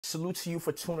Salute to you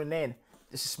for tuning in.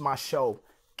 This is my show,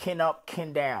 Kin Up,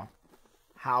 Kin Down.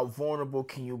 How vulnerable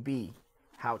can you be?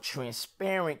 How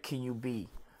transparent can you be?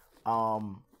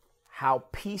 How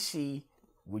PC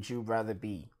would you rather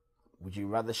be? Would you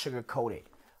rather sugarcoat it?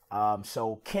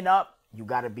 So kin up, you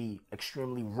got to be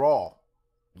extremely raw,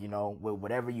 with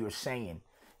whatever you're saying.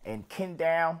 And kin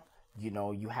down,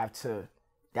 you have to,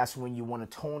 that's when you want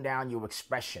to tone down your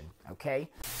expression, okay?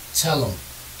 Tell them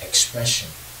expression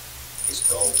is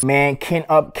gold. Man, kin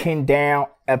up, kin down,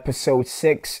 episode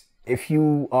 6. If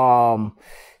you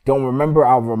don't remember,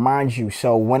 I'll remind you.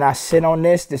 So when I sit on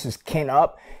this is kin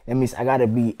up. That means I got to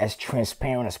be as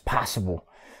transparent as possible.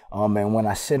 And when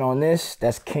I sit on this,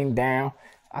 that's kin down.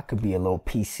 I could be a little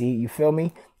PC, you feel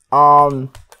me?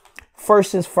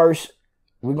 First things first,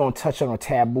 we're going to touch on a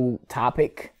taboo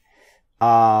topic.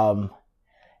 And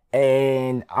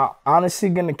I'm honestly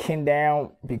going to kin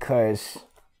down because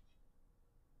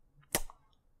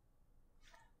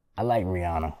I like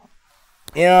Rihanna.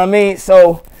 You know what I mean?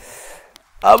 So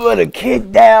I'm going to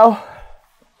kin down.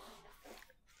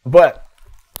 But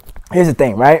here's the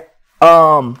thing, right?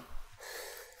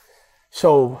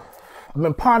 So I've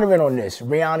been pondering on this.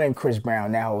 Rihanna and Chris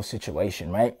Brown, that whole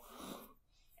situation, right?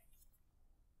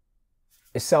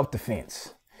 It's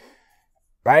self-defense,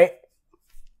 right?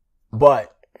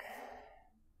 But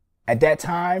at that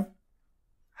time,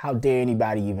 how dare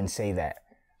anybody even say that?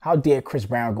 How dare Chris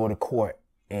Brown go to court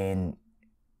and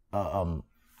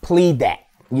plead that,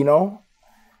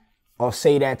 or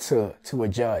say that to a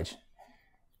judge,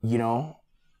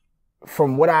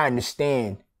 From what I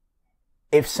understand,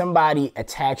 if somebody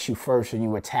attacks you first and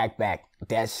you attack back,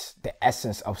 that's the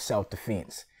essence of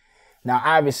self-defense. Now,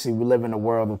 obviously, we live in a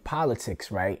world of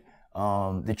politics, right?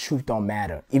 The truth don't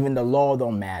matter. Even the law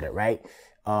don't matter, right?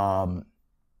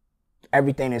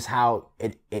 Everything is how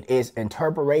it is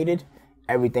interpreted.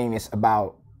 Everything is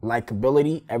about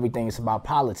likability. Everything is about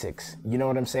politics. You know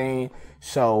what I'm saying?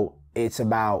 So it's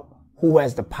about who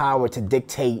has the power to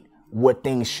dictate what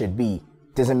things should be.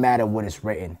 Doesn't matter what is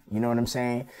written. You know what I'm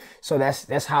saying? So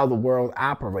that's how the world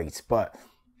operates. But,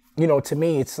 to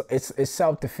me, it's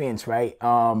self-defense, right?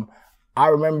 I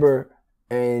remember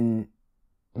in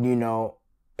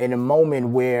a moment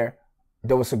where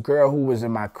there was a girl who was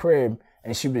in my crib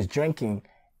and she was drinking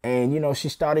and, she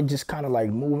started just kind of like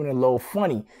moving a little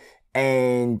funny.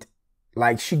 And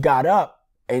like she got up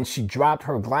and she dropped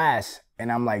her glass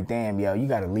and I'm like, damn, yo, you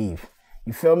got to leave.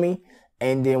 You feel me?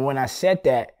 And then when I said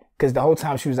that, because the whole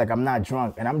time she was like, I'm not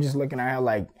drunk. And I'm just looking at her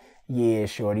like, yeah,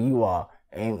 shorty, you are.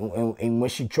 And when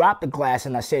she dropped the glass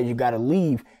and I said, you got to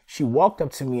leave, she walked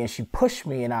up to me and she pushed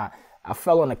me and I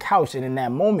fell on the couch. And in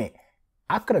that moment,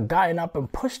 I could have gotten up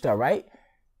and pushed her, right?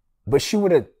 But she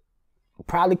would have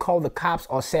probably called the cops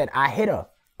or said, I hit her.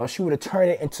 Or she would have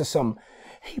turned it into some,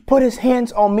 he put his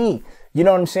hands on me. You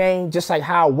know what I'm saying? Just like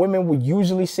how women would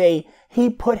usually say,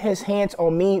 he put his hands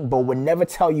on me, but would never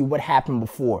tell you what happened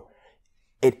before.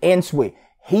 It ends with,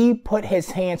 he put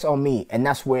his hands on me. And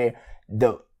that's where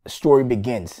the story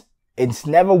begins. It's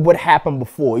never what happened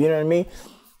before. You know what I mean?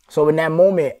 So in that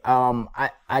moment, I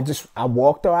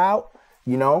walked her out,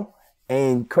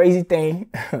 and crazy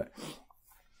thing,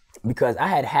 because I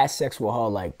had sex with her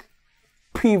like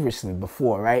previously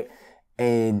before, right?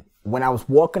 And when I was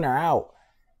walking her out,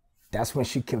 that's when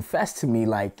she confessed to me,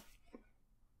 like,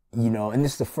 and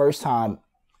this is the first time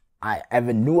I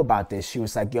ever knew about this. She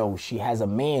was like, yo, she has a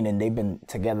man and they've been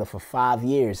together for 5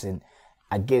 years. And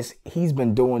I guess he's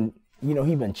been doing, he's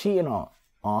been cheating on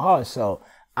her. So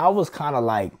I was kind of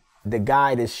like the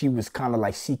guy that she was kind of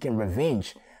like seeking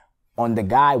revenge on the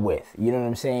guy with, you know what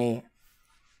I'm saying?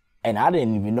 And I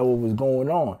didn't even know what was going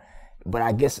on. But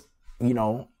I guess,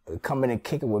 coming and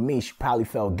kicking with me, she probably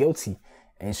felt guilty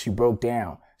and she broke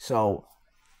down. So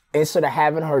instead of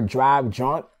having her drive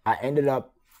drunk, I ended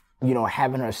up,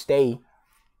 having her stay,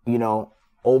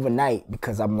 overnight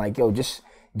because I'm like, yo, just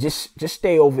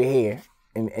stay over here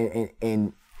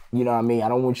and you know what I mean? I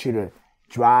don't want you to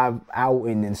drive out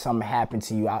and then something happened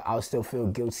to you. I'll still feel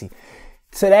guilty.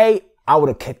 Today, I would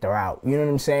have kicked her out. You know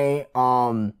what I'm saying?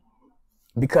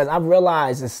 Because I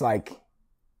realized it's like,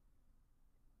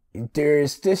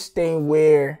 there's this thing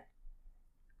where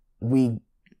we're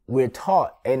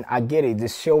taught, and I get it,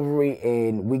 this chivalry,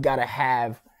 and we got to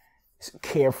have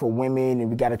care for women and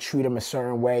we got to treat them a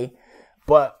certain way.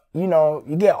 But, you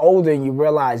get older and you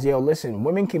realize, yo, listen,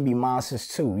 women can be monsters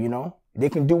too, They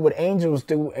can do what angels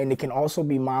do and they can also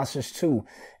be monsters too.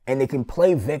 And they can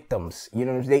play victims,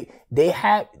 They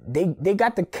got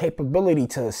the capability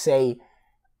to say,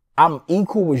 I'm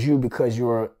equal with you because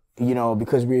you're,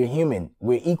 because we're human,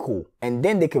 we're equal. And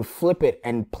then they can flip it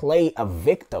and play a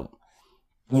victim,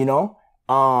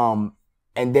 and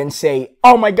then say,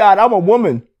 oh my God, I'm a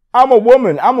woman. I'm a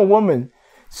woman. I'm a woman.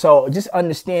 So just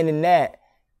understanding that,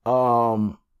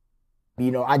 you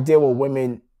know, I deal with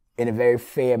women in a very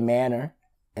fair manner,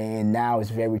 and now it's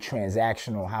very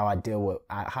transactional how I deal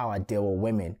with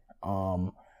women.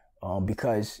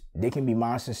 Because they can be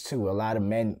monsters too. A lot of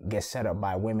men get set up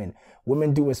by women.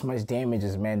 Women do as much damage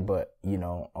as men, but you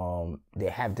know, they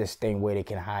have this thing where they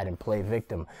can hide and play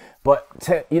victim. But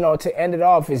to end it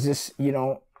off is just, you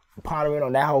know, pondering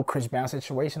on that whole Chris Brown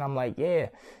situation. I'm like, yeah,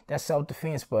 that's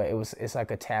self-defense, but it's like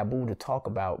a taboo to talk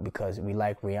about because we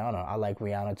like Rihanna. I like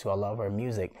Rihanna too. I love her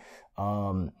music.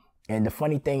 And the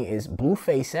funny thing is,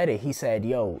 Blueface said it. He said,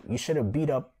 yo, you should have beat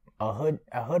up a hood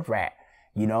rat.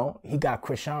 You know, he got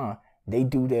Krishan. They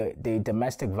do the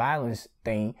domestic violence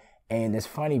thing. And it's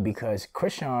funny because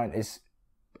Krishan is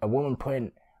a woman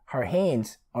putting her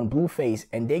hands on Blueface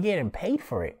and they're getting paid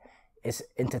for it. It's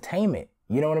entertainment.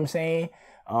 You know what I'm saying?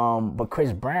 But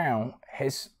Chris Brown,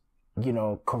 his, you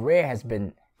know, career has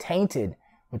been tainted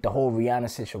with the whole Rihanna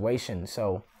situation.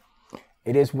 So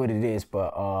it is what it is.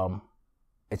 But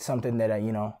it's something that,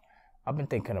 I've been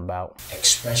thinking about.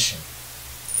 Expression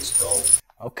is gold.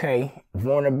 Okay,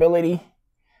 vulnerability.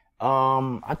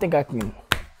 I think I can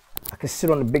sit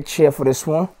on the big chair for this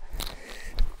one.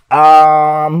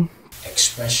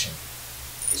 Expression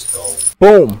is gold.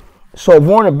 Boom. So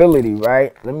vulnerability,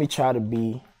 right? Let me try to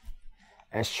be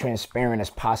as transparent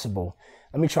as possible.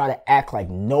 Let me try to act like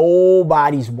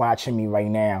nobody's watching me right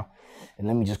now. And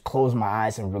let me just close my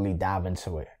eyes and really dive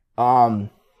into it.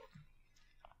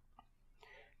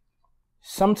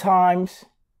 Sometimes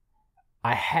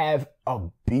I have a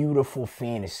beautiful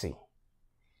fantasy.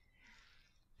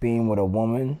 Being with a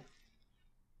woman,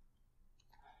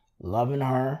 loving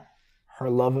her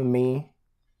loving me,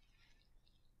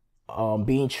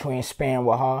 being transparent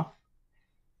with her,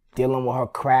 dealing with her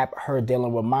crap, her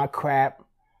dealing with my crap,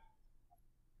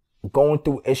 going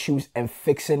through issues and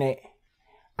fixing it.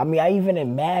 I mean, I even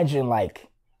imagine like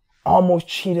almost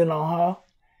cheating on her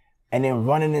and then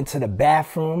running into the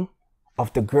bathroom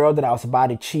of the girl that I was about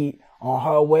to cheat on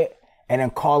her with, and then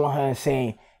calling her and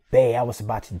saying, babe, I was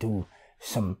about to do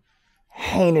some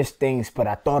heinous things, but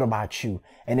I thought about you.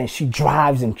 And then she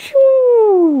drives and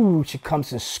she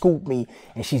comes and scoop me,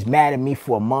 and she's mad at me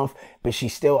for a month, but she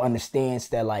still understands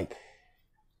that, like,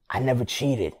 I never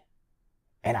cheated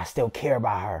and I still care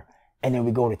about her. And then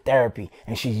we go to therapy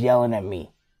and she's yelling at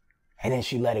me, and then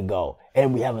she let it go,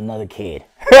 and we have another kid.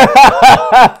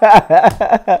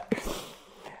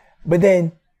 But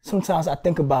then sometimes I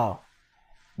think about,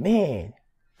 man,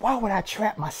 why would I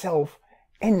trap myself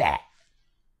in that?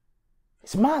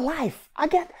 It's my life. I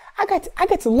get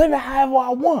to live it however I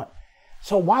want.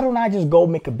 So why don't I just go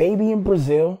make a baby in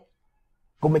Brazil,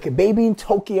 go make a baby in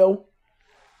Tokyo,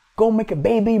 go make a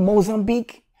baby in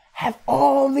Mozambique, have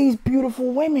all these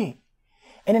beautiful women,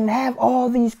 and then have all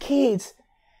these kids,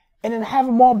 and then have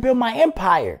them all build my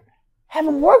empire, have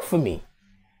them work for me.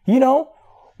 You know,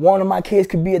 one of my kids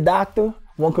could be a doctor,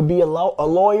 one could be a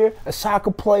lawyer, a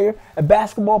soccer player, a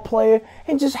basketball player,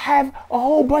 and just have a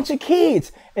whole bunch of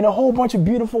kids and a whole bunch of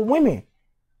beautiful women.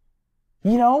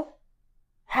 You know,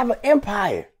 have an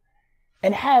empire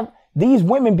and have these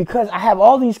women, because I have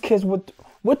all these kids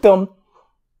with them.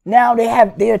 Now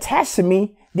they're attached to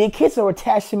me. Their kids are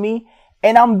attached to me,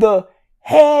 and I'm the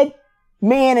head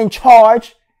man in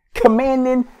charge,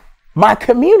 commanding my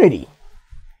community.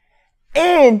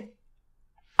 And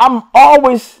I'm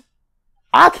always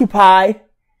occupied,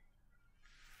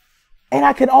 and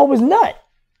I can always nut,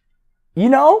 you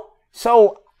know?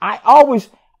 So I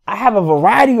have a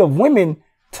variety of women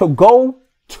to go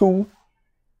to,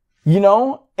 you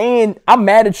know? And I'm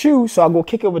mad at you, so I go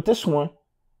kick it with this one.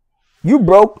 You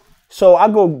broke, so I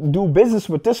go do business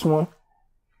with this one.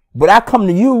 But I come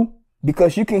to you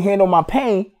because you can handle my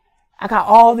pain. I got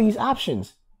all these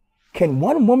options. Can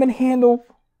one woman handle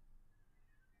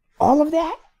all of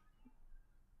that?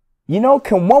 You know,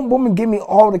 can one woman give me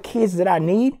all the kids that I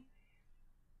need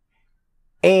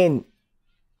and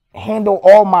handle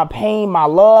all my pain, my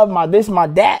love, my this, my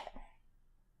that,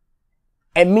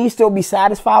 and me still be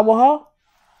satisfied with her?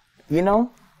 You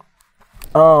know?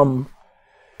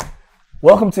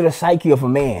 Welcome to the psyche of a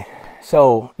man.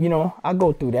 So, you know, I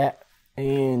go through that,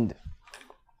 and,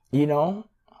 you know,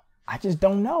 I just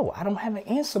don't know. I don't have an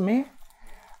answer, man.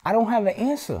 I don't have an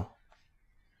answer.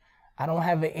 I don't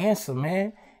have an answer,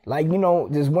 man. Like, you know,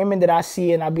 there's women that I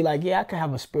see and I be like, yeah, I can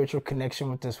have a spiritual connection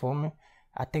with this woman.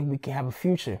 I think we can have a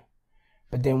future.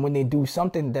 But then when they do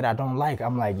something that I don't like,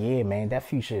 I'm like, yeah, man, that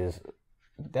future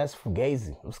that's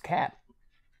fugazi. It was cap.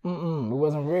 It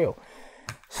wasn't real.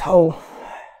 So,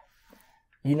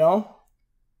 you know,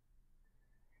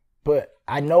 But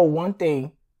I know one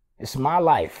thing, it's my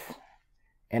life.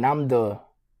 And I'm the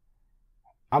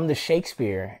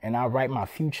Shakespeare, and I write my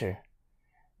future,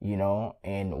 you know,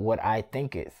 and what I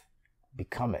thinketh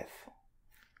becometh.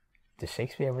 Did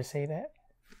Shakespeare ever say that?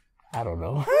 I don't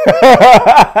know.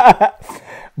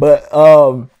 But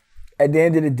at the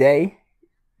end of the day,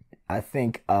 I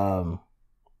think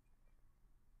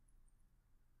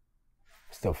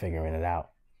still figuring it out.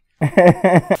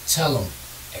 Tell them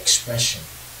expression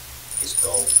is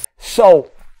gold.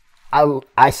 So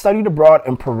I studied abroad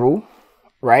in Peru,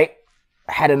 right?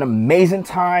 Had an amazing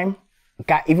time.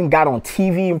 Got on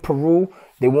TV in Peru.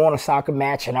 They won a soccer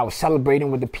match, and I was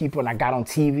celebrating with the people, and I got on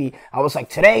TV. I was like,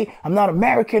 today, I'm not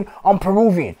American, I'm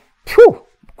Peruvian. Phew!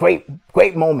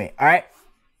 Great moment, all right?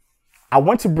 I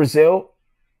went to Brazil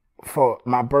for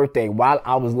my birthday while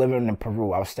I was living in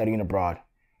Peru. I was studying abroad.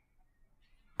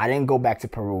 I didn't go back to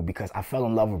Peru because I fell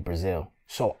in love with Brazil.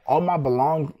 So all my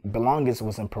belongings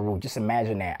was in Peru. Just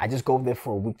imagine that. I just go there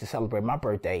for a week to celebrate my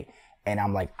birthday, and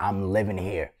I'm like, I'm living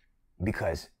here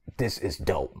because this is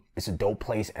dope. It's a dope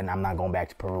place, and I'm not going back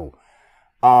to Peru.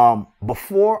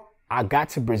 Before I got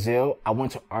to Brazil, I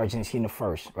went to Argentina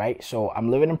first, right? So I'm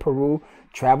living in Peru,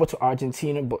 travel to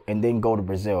Argentina, and then go to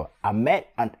Brazil. I met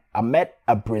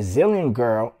a Brazilian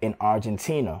girl in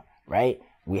Argentina, right?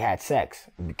 We had sex.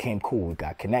 It became cool. We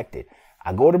got connected.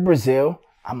 I go to Brazil.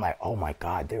 I'm like, oh my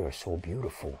God, they are so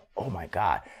beautiful. Oh my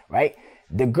God, right?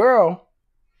 The girl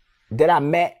that I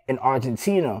met in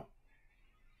Argentina,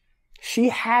 she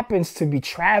happens to be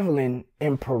traveling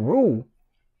in Peru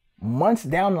months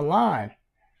down the line,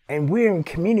 and we're in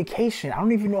communication. I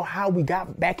don't even know how we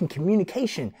got back in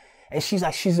communication. And she's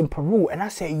like, she's in Peru. And I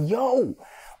said, yo,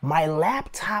 my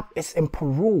laptop is in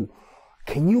Peru.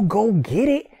 Can you go get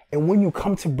it? And when you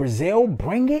come to Brazil,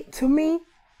 bring it to me.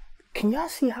 Can y'all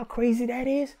see how crazy that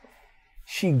is?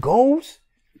 She goes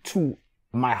to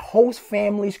my host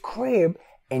family's crib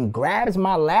and grabs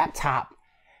my laptop.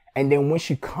 And then when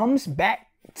she comes back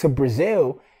to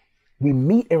Brazil, we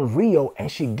meet in Rio and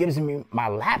she gives me my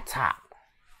laptop.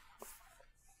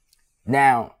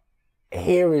 Now,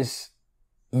 here is,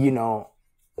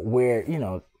 where,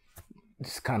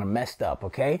 it's kind of messed up,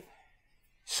 okay?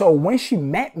 So when she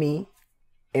met me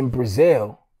in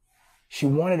Brazil, she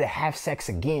wanted to have sex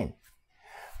again.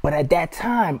 But at that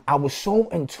time, I was so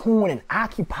in tune and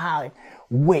occupied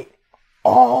with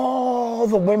all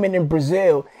the women in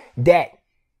Brazil that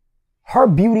her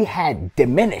beauty had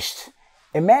diminished.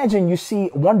 Imagine you see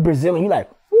one Brazilian, you're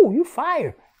like, ooh, you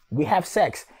fire. We have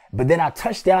sex. But then I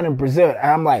touched down in Brazil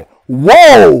and I'm like,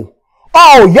 whoa,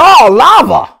 oh, y'all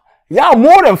lava. Y'all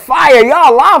more than fire,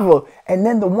 y'all lava. And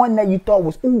then the one that you thought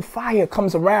was, ooh, fire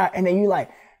comes around. And then you like,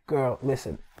 girl,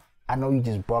 listen, I know you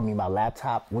just brought me my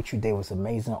laptop. What you did was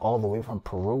amazing all the way from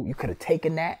Peru. You could have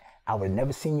taken that. I would have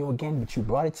never seen you again, but you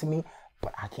brought it to me.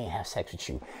 But I can't have sex with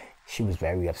you. She was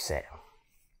very upset.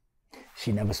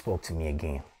 She never spoke to me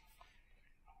again.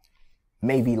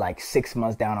 Maybe like 6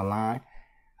 months down the line,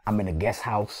 I'm in a guest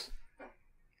house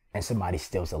and somebody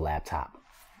steals the laptop.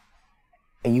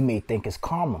 And you may think it's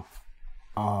karma.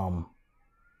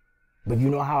 But you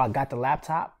know how I got the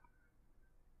laptop?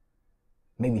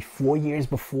 Maybe 4 years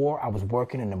before, I was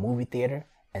working in a movie theater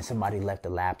and somebody left the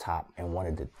laptop in one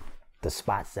of the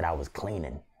spots that I was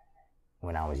cleaning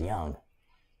when I was young.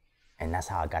 And that's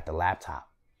how I got the laptop.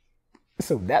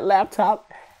 So that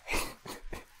laptop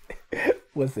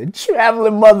was a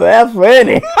traveling mother effer, ain't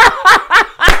it?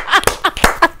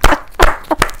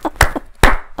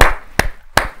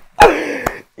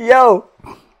 Yo,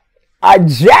 I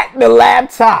jacked the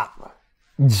laptop.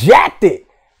 Jacked it.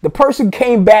 The person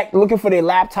came back looking for their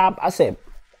laptop. I said,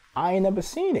 I ain't never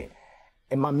seen it.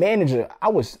 And my manager,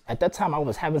 at that time I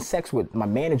was having sex with my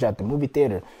manager at the movie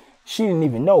theater. She didn't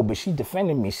even know, but she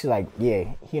defended me. She's like, yeah,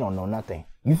 he don't know nothing.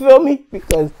 You feel me?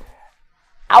 Because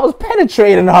I was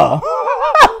penetrating her.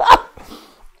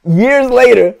 Years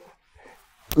later,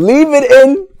 leave it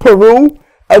in Peru.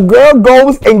 A girl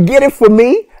goes and get it for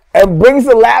me and brings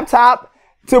the laptop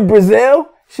to Brazil.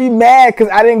 She mad because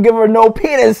I didn't give her no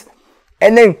penis.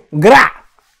 And then,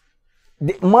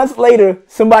 months later,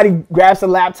 somebody grabs the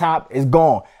laptop, it's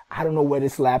gone. I don't know where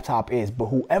this laptop is, but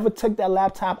whoever took that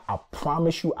laptop, I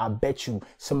promise you, I bet you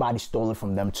somebody stole it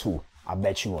from them too. I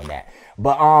bet you on that.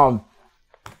 But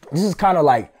this is kind of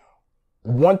like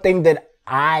one thing that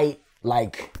I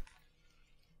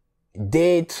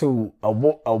did to a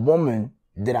woman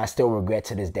that I still regret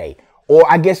to this day. Or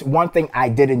I guess one thing I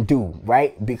didn't do,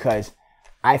 right? Because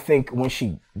I think when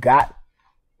she got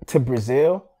to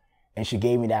Brazil and she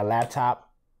gave me that laptop,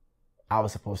 I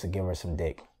was supposed to give her some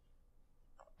dick.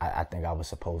 I think I was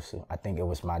supposed to. I think it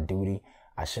was my duty.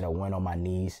 I should have went on my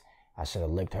knees. I should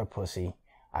have licked her pussy.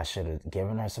 I should have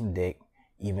given her some dick.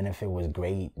 Even if it was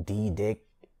grade D dick,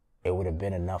 it would have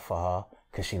been enough for her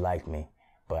because she liked me.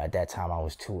 But at that time, I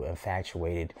was too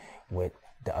infatuated with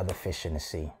the other fish in the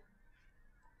sea.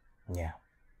 Yeah.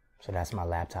 So that's my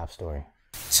laptop story.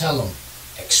 Tell them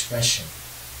expression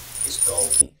is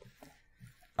gold.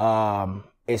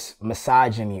 It's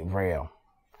misogyny real.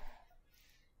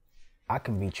 I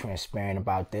can be transparent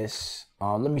about this.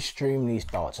 Let me stream these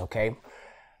thoughts, okay?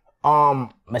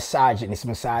 Misogyny. Is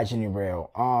misogyny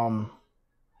real?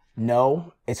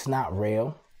 No, it's not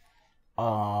real.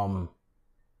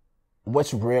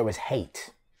 What's real is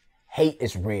hate. Hate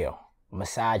is real.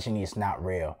 Misogyny is not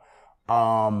real.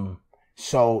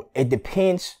 So it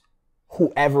depends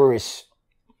whoever is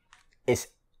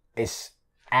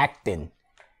acting,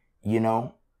 you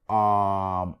know,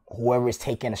 whoever is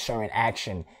taking a certain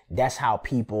action, that's how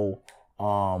people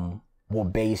will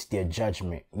base their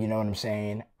judgment. You know what I'm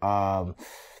saying?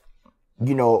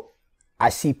 You know, I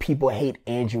see people hate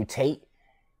Andrew Tate,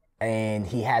 and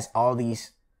he has all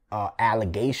these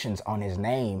allegations on his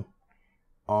name.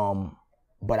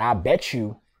 But I bet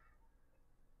you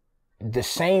the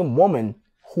same woman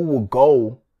who will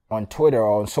go on Twitter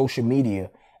or on social media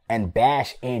and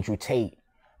bash Andrew Tate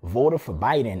voted for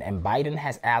Biden, and Biden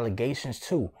has allegations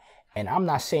too. And I'm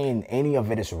not saying any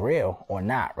of it is real or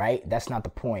not, right? That's not the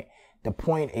point. The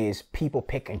point is people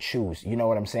pick and choose. You know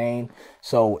what I'm saying?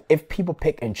 So if people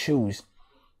pick and choose,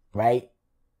 right,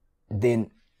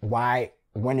 then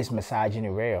when is misogyny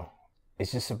real?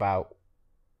 It's just about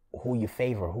who you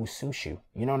favor, who suits you.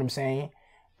 You know what I'm saying?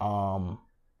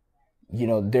 You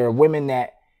know, there are women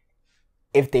that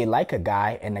if they like a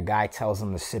guy and the guy tells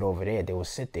them to sit over there, they will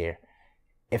sit there.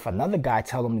 If another guy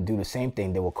tells them to do the same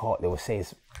thing, they will say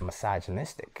it's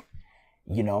misogynistic.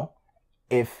 You know,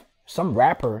 if some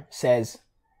rapper says,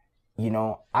 you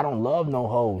know, I don't love no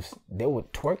hoes, they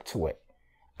would twerk to it.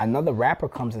 Another rapper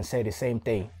comes and say the same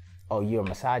thing. Oh, you're a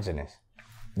misogynist.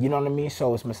 You know what I mean?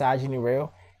 So is misogyny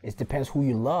real? It depends who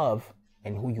you love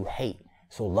and who you hate.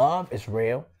 So love is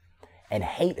real and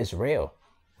hate is real.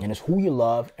 And it's who you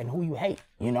love and who you hate,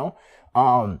 you know?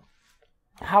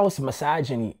 How is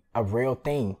misogyny a real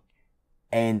thing?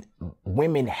 And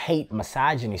women hate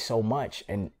misogyny so much.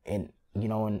 And you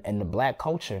know, in the black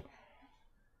culture,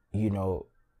 you know,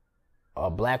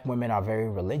 black women are very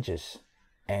religious.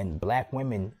 And black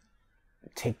women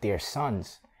take their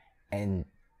sons and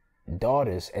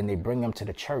daughters and they bring them to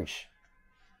the church.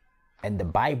 And the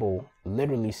Bible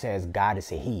literally says God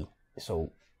is a he.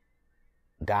 So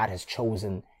God has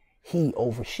chosen he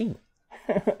over she.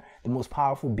 The most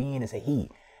powerful being is a he.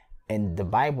 And the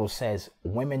Bible says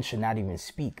women should not even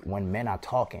speak when men are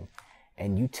talking.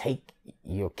 And you take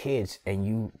your kids and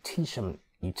you teach them,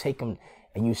 you take them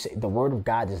and you say the word of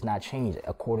God does not change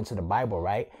according to the Bible,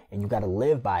 right? And you got to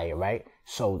live by it, right?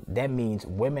 So that means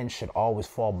women should always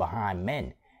fall behind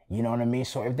men. You know what I mean?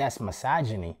 So if that's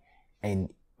misogyny and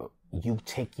you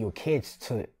take your kids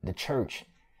to the church,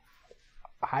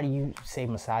 how do you say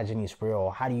misogyny is real?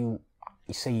 Or how do you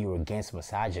say you're against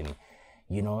misogyny?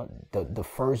 You know, the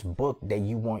first book that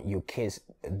you want your kids,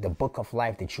 the book of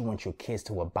life that you want your kids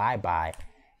to abide by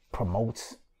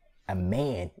promotes a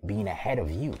man being ahead of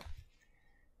you.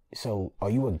 So are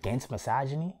you against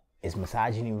misogyny? Is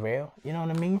misogyny real? You know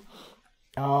what I mean?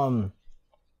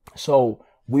 So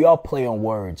we all play on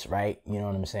words, right? You know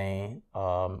what I'm saying?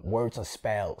 Words are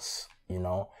spells, you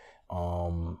know?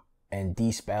 And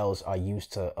these spells are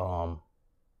used to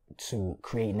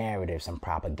create narratives and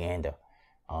propaganda.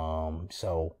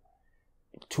 So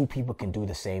two people can do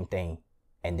the same thing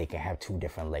and they can have two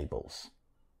different labels.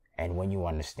 And when you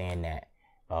understand that,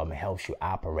 it helps you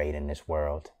operate in this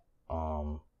world.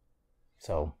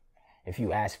 So if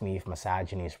you ask me if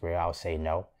misogyny is real, I'll say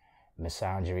no.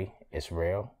 Misogyny is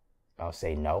real, I'll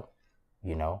say no,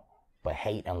 you know. But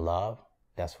hate and love,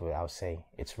 that's what I'll say,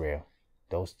 it's real.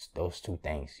 Those two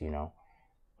things, you know,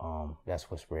 that's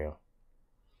what's real.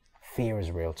 Fear is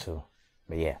real too.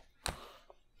 But yeah,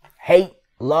 hate,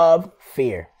 love,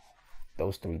 fear,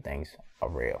 those three things are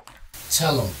real.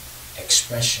 Tell them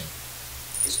expression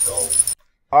is gold.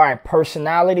 All right,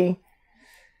 personality.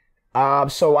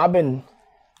 So I've been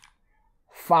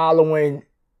following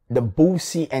the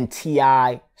Boosie and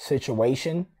T.I.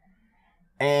 situation.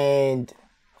 And,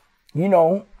 you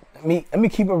know, let me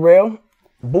keep it real.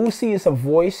 Boosie is a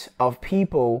voice of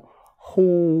people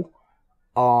who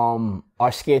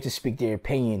are scared to speak their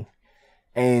opinion.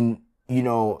 And, you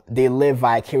know, they live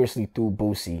vicariously through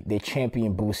Boosie. They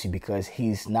champion Boosie because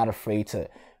he's not afraid to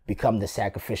become the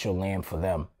sacrificial lamb for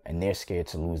them. And they're scared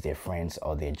to lose their friends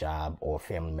or their job or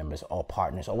family members or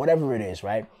partners or whatever it is,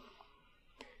 right?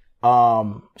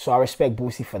 So I respect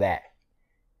Boosie for that.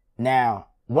 Now,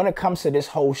 when it comes to this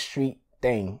whole street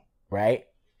thing, right?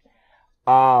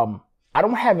 I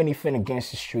don't have anything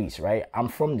against the streets, right? I'm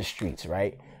from the streets,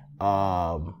 right?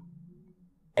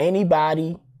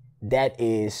 Anybody that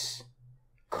is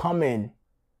coming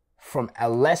from a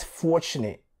less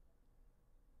fortunate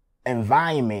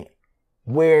environment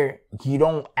where you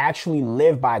don't actually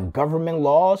live by government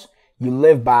laws, you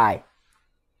live by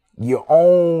your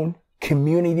own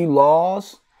community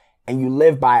laws, and you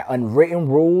live by unwritten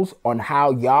rules on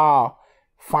how y'all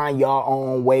find your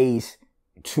own ways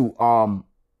to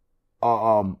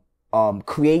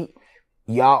create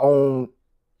your own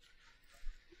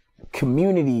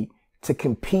community to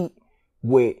compete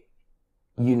with,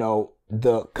 you know,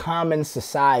 the common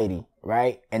society,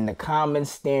 right? And the common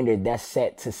standard that's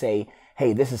set to say,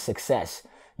 hey, this is success.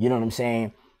 You know what I'm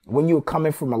saying? When you're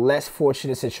coming from a less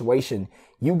fortunate situation,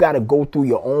 you got to go through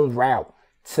your own route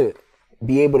to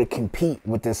be able to compete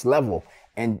with this level.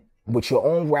 And with your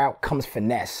own route comes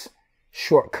finesse,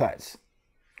 shortcuts,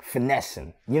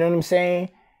 finessing. You know what I'm saying?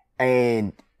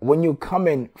 And when you're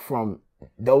coming from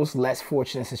those less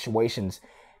fortunate situations,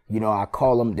 you know, I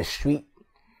call them the street,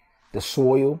 the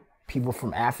soil, people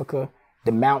from Africa,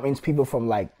 the mountains, people from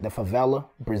like the favela,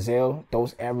 Brazil,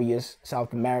 those areas,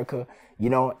 South America, you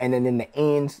know, and then in the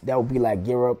ends, that would be like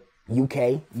Europe, UK,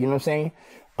 you know what I'm saying?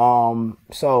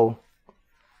 So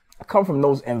I come from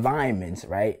those environments,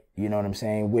 right? You know what I'm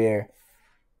saying? Where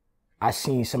I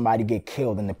seen somebody get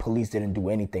killed and the police didn't do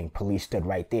anything. Police stood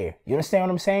right there. You understand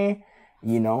what I'm saying?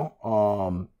 You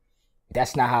know,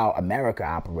 that's not how America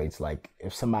operates. Like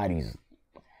if somebody's,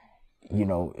 you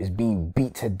know, is being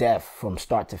beat to death from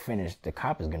start to finish, the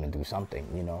cop is going to do something,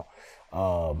 you know.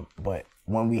 But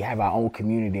when we have our own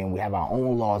community and we have our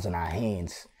own laws in our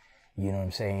hands, you know what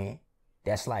I'm saying?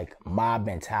 That's like mob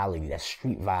mentality. That's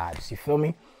street vibes. You feel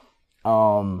me?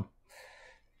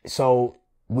 So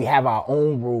we have our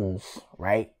own rules,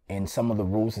 right? And some of the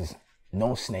rules is no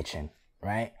snitching,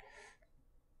 right?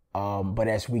 But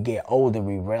as we get older,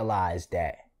 we realize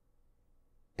that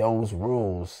those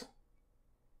rules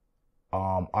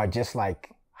are just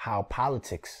like how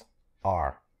politics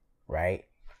are, right?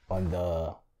 On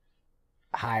the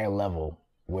higher level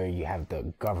where you have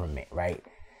the government, right?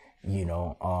 You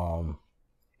know,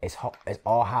 it's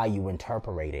all how you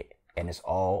interpret it, and it's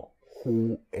all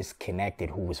who is connected,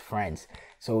 who is friends.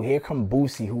 So here come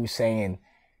Boosie, who's saying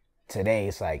today,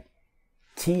 it's like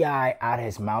T.I. out of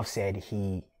his mouth said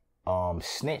he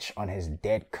snitched on his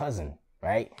dead cousin,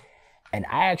 right? And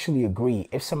I actually agree.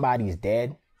 If somebody's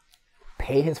dead,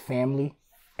 pay his family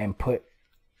and put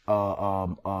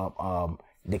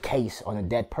the case on a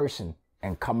dead person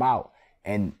and come out,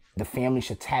 and the family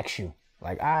should tax you.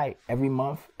 Like, all right, every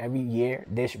month, every year,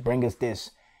 this bring us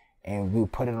this, and we'll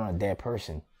put it on a dead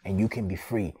person, and you can be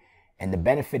free. And the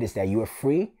benefit is that you're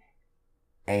free,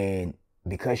 and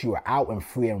because you are out and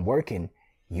free and working,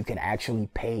 you can actually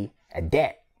pay a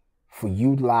debt for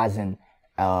utilizing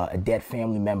a dead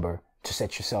family member to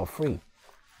set yourself free.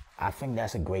 I think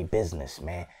that's a great business,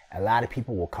 man. A lot of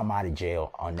people will come out of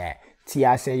jail on that.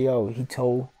 T.I. said, yo, he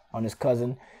told on his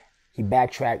cousin. He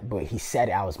backtracked, but he said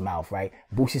it out his mouth, right?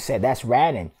 Boosie said, that's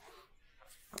ratting.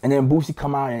 And then Boosie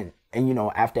come out and you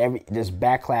know, after this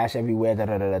backlash everywhere,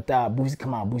 Boosie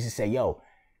come out, Boosie said, yo,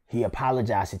 he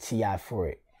apologized to T.I. for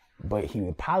it. But he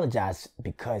apologized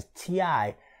because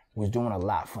T.I. was doing a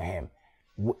lot for him.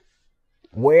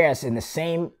 Whereas in the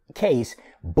same case,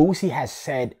 Boosie has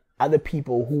said other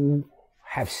people who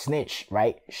have snitched,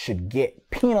 right, should get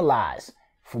penalized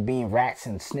for being rats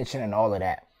and snitching and all of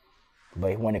that.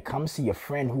 But when it comes to your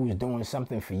friend who's doing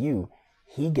something for you,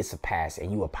 he gets a pass, and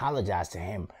you apologize to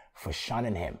him for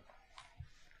shunning him.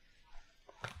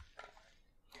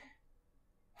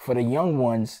 For the young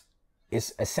ones,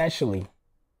 it's essentially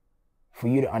for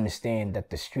you to understand that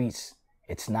the streets,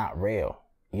 it's not real,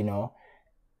 you know.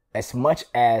 As much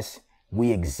as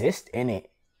we exist in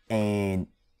it and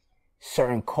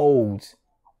certain codes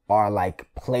are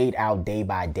like played out day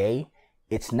by day,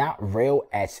 it's not real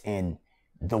as in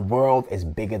the world is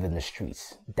bigger than the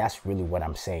streets. That's really what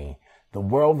I'm saying. The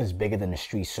world is bigger than the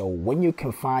streets. So when you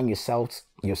confine yourself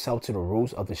to the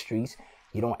rules of the streets,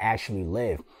 you don't actually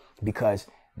live, because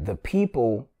the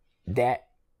people that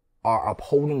are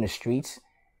upholding the streets,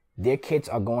 their kids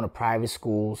are going to private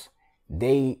schools.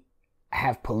 They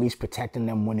have police protecting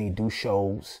them when they do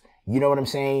shows. You know what I'm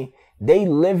saying? They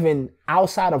living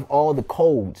outside of all the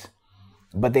codes,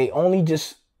 but they only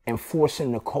just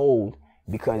enforcing the code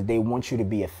because they want you to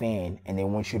be a fan, and they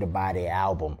want you to buy their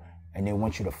album, and they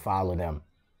want you to follow them.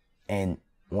 And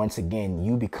once again,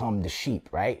 you become the sheep,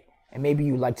 right? And maybe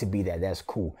you like to be that. That's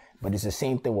cool. But it's the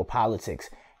same thing with politics.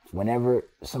 Whenever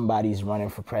somebody's running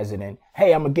for president,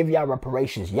 hey, I'm going to give y'all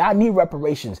reparations. Y'all need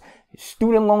reparations.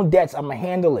 Student loan debts, I'm going to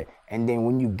handle it. And then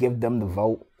when you give them the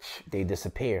vote, they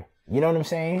disappear. You know what I'm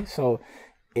saying? So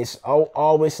it's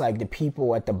always like the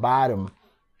people at the bottom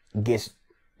gets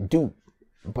duped.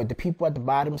 But the people at the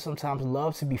bottom sometimes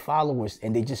love to be followers,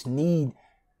 and they just need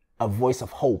a voice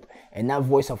of hope. And that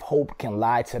voice of hope can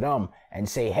lie to them and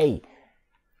say, hey,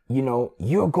 you know,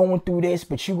 you're going through this,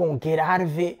 but you're going to get out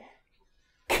of it.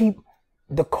 Keep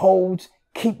the codes,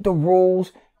 keep the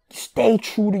rules, stay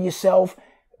true to yourself.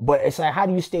 But it's like, how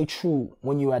do you stay true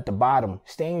when you're at the bottom?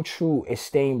 Staying true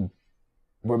is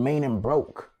remaining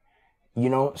broke. You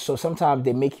know, so sometimes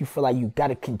they make you feel like you got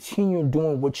to continue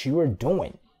doing what you're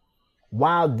doing,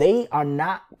 while they are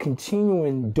not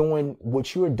continuing doing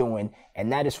what you're doing.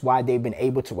 And that is why they've been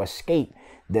able to escape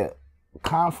the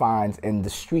confines in the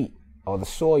street or the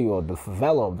soil or the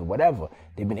favela or the whatever.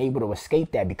 They've been able to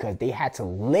escape that because they had to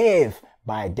live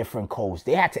by different codes.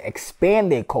 They had to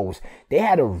expand their codes. They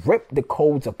had to rip the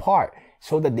codes apart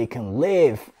so that they can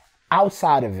live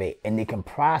outside of it and they can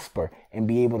prosper and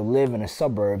be able to live in the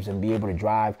suburbs and be able to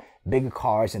drive bigger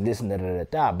cars and this and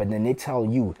that. But then they tell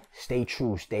you, stay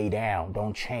true, stay down,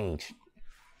 don't change.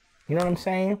 You know what I'm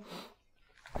saying?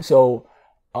 So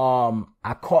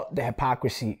I caught the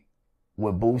hypocrisy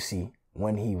with Boosie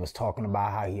when he was talking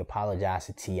about how he apologized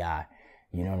to T.I.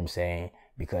 You know what I'm saying?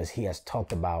 Because he has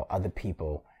talked about other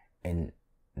people in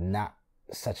not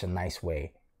such a nice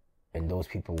way. And those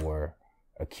people were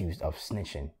accused of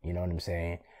snitching. You know what I'm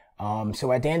saying?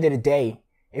 So at the end of the day,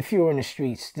 if you're in the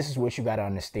streets, this is what you got to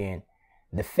understand.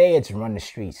 The feds run the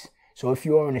streets. So if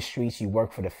you're in the streets, you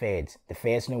work for the feds. The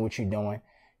feds know what you're doing.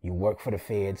 You work for the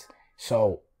feds.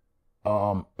 So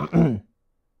your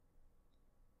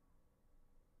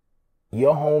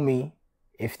homie,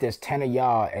 if there's 10 of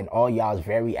y'all and all y'all is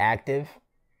very active,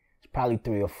 it's probably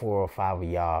 3 or 4 or 5 of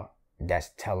y'all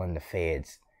that's telling the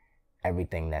feds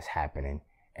everything that's happening.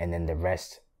 And then the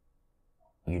rest,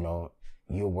 you know,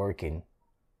 you're working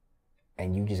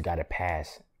and you just got to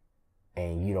pass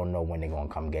and you don't know when they're going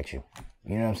to come get you.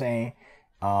 You know what I'm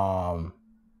saying?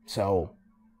 So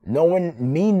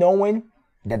knowing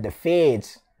that the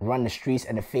feds run the streets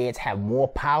and the feds have more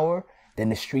power than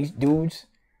the street dudes,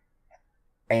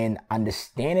 and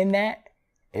understanding that,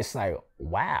 it's like,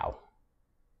 wow.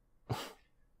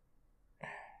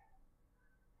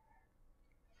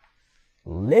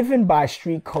 Living by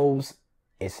street codes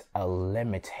is a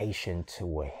limitation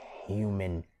to a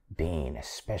human being,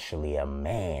 especially a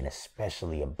man,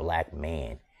 especially a black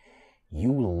man.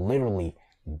 You literally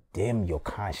dim your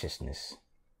consciousness.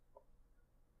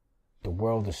 The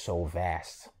world is so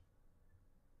vast.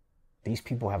 These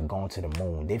people have gone to the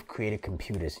moon. They've created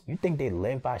computers. You think they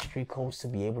live by street codes to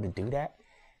be able to do that?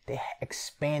 They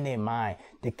expand their mind.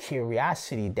 The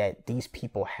curiosity that these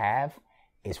people have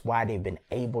is why they've been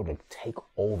able to take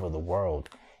over the world.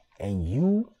 And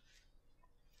you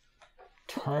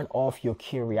turn off your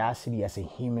curiosity as a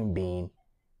human being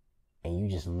and you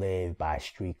just live by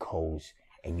street codes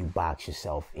and you box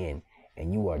yourself in.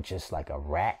 And you are just like a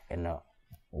rat in a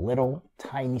little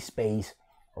tiny space,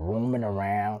 roaming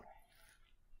around,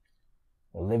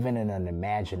 living in an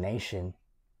imagination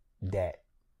that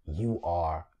you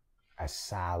are a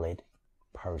solid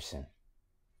person.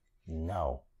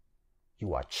 No,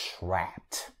 you are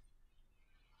trapped.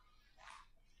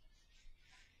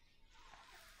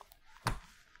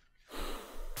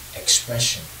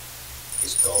 Expression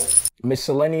is gold.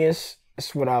 Miscellaneous,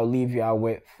 that's what I'll leave y'all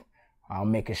with. I'll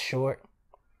make it short.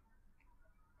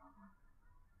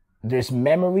 There's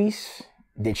memories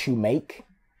that you make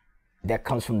that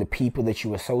comes from the people that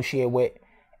you associate with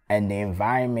and the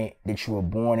environment that you were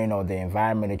born in or the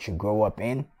environment that you grow up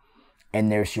in.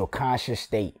 And there's your conscious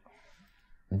state,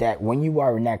 that when you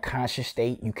are in that conscious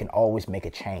state, you can always make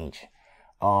a change.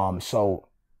 So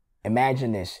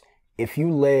imagine this. If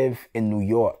you live in New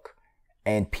York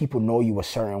and people know you a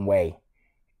certain way,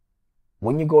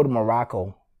 when you go to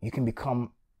Morocco, you can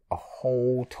become a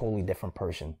whole totally different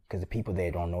person because the people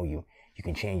there don't know you. You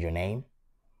can change your name.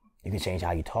 You can change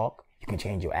how you talk. You can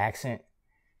change your accent.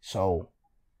 So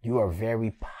you are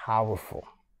very powerful.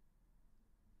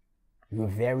 You're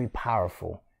very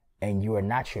powerful, and you are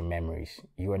not your memories.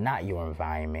 You are not your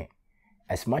environment.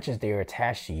 As much as they are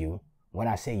attached to you, when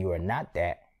I say you are not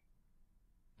that,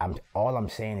 all I'm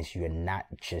saying is you are not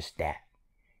just that.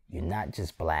 You're not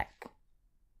just black.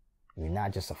 You're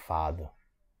not just a father.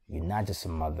 You're not just a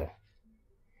mother.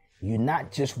 You're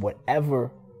not just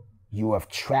whatever you have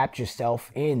trapped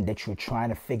yourself in that you're trying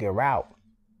to figure out.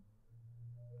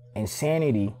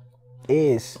 Insanity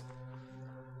is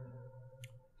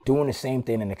doing the same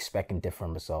thing and expecting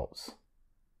different results.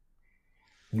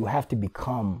 You have to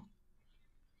become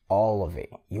all of it.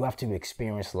 You have to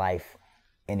experience life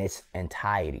in its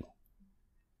entirety.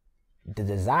 The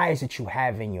desires that you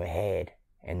have in your head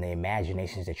and the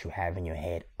imaginations that you have in your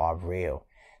head are real.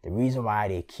 The reason why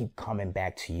they keep coming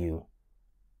back to you,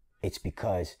 it's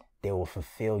because they will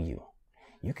fulfill you.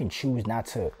 You can choose not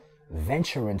to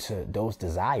venture into those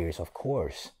desires, of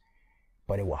course,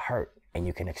 but it will hurt, and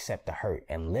you can accept the hurt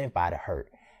and live by the hurt.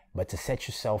 But to set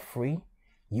yourself free,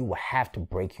 you will have to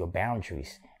break your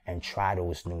boundaries and try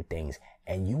those new things,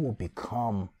 and you will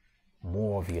become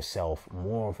more of yourself,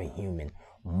 more of a human,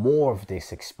 more of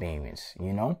this experience,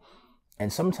 you know?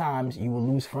 And sometimes you will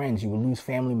lose friends, you will lose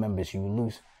family members, you will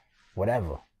lose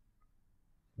whatever,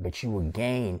 but you will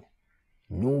gain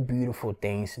new beautiful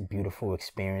things, beautiful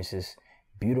experiences,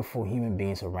 beautiful human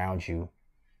beings around you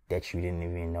that you didn't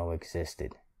even know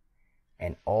existed.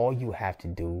 And all you have to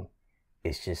do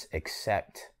is just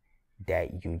accept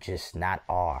that you just not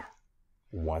are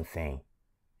one thing.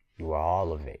 You are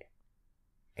all of it.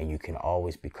 And you can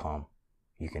always become,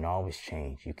 you can always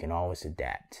change, you can always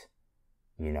adapt,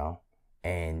 you know?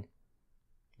 And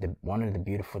one of the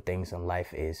beautiful things in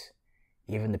life is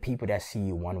even the people that see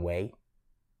you one way,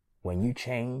 when you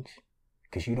change,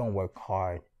 because you don't work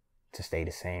hard to stay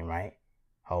the same, right?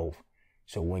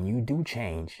 So when you do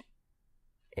change,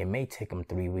 it may take them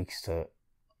 3 weeks to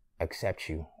accept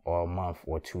you, or a month,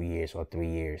 or 2 years, or 3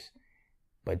 years,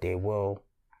 but they will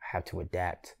have to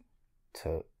adapt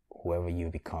to whoever you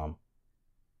become.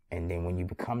 And then when you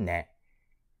become that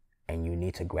and you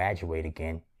need to graduate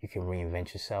again, you can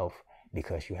reinvent yourself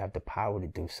because you have the power to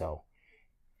do so.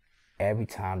 Every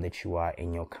time that you are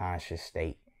in your conscious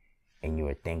state and you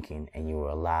are thinking and you are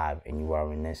alive and you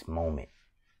are in this moment,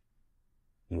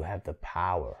 you have the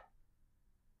power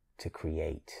to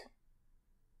create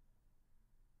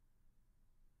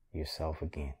yourself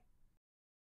again.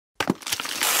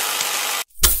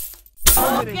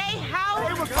 Okay,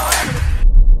 how?